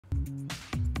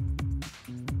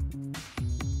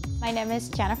My name is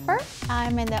Jennifer.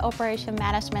 I'm in the Operation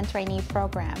Management Trainee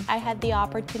Program. I had the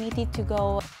opportunity to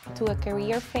go to a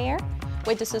career fair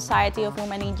with the Society of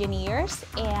Women Engineers,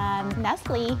 and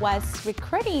Nestlé was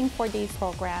recruiting for this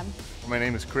program. My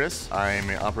name is Chris. I'm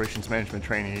an Operations Management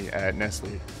Trainee at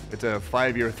Nestlé. It's a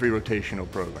 5-year,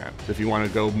 3-rotational program. If you want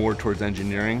to go more towards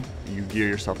engineering, you gear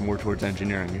yourself more towards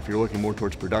engineering. If you're looking more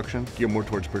towards production, gear more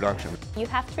towards production. You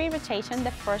have 3 rotations.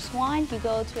 The first one, you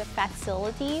go to a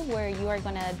facility where you are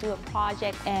going to do a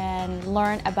project and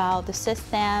learn about the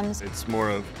systems. It's more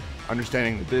of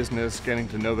understanding the business, getting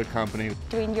to know the company.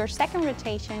 During your second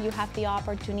rotation, you have the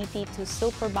opportunity to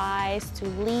supervise, to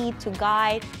lead, to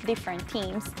guide different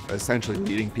teams. Essentially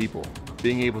leading people,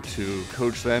 being able to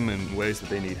coach them in ways that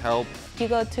they need help. You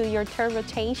go to your third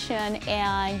rotation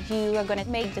and you are going to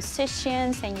make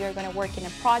decisions and you're going to work in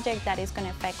a project that is going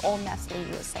to affect all Nestlé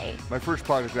USA. My first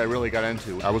project that I really got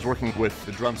into, I was working with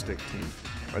the drumstick team.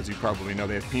 As you probably know,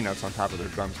 they have peanuts on top of their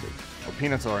drumsticks. Well,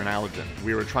 peanuts are an allergen.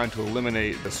 We were trying to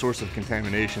eliminate the source of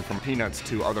contamination from peanuts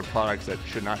to other products that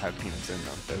should not have peanuts in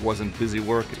them. It wasn't busy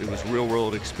work, it was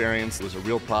real-world experience. It was a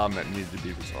real problem that needed to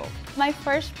be resolved. My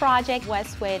first project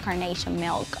was with carnation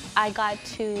milk. I got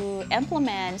to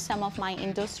implement some of my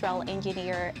industrial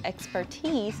engineer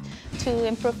expertise to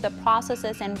improve the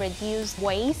processes and reduce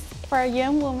waste. For a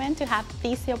young woman to have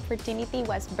this opportunity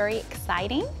was very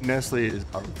exciting. Nestlé is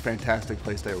a fantastic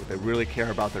place to work. They really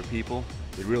care about their people.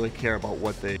 They really care about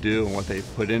what they do and what they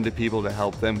put into people to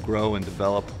help them grow and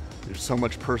develop. There's so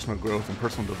much personal growth and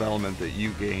personal development that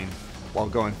you gain while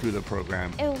going through the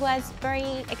program. It was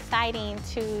very exciting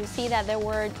to see that there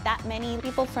were that many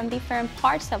people from different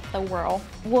parts of the world,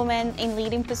 women in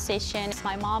leading positions.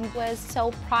 My mom was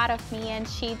so proud of me and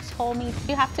she told me,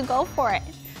 "You have to go for it.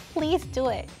 Please do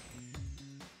it."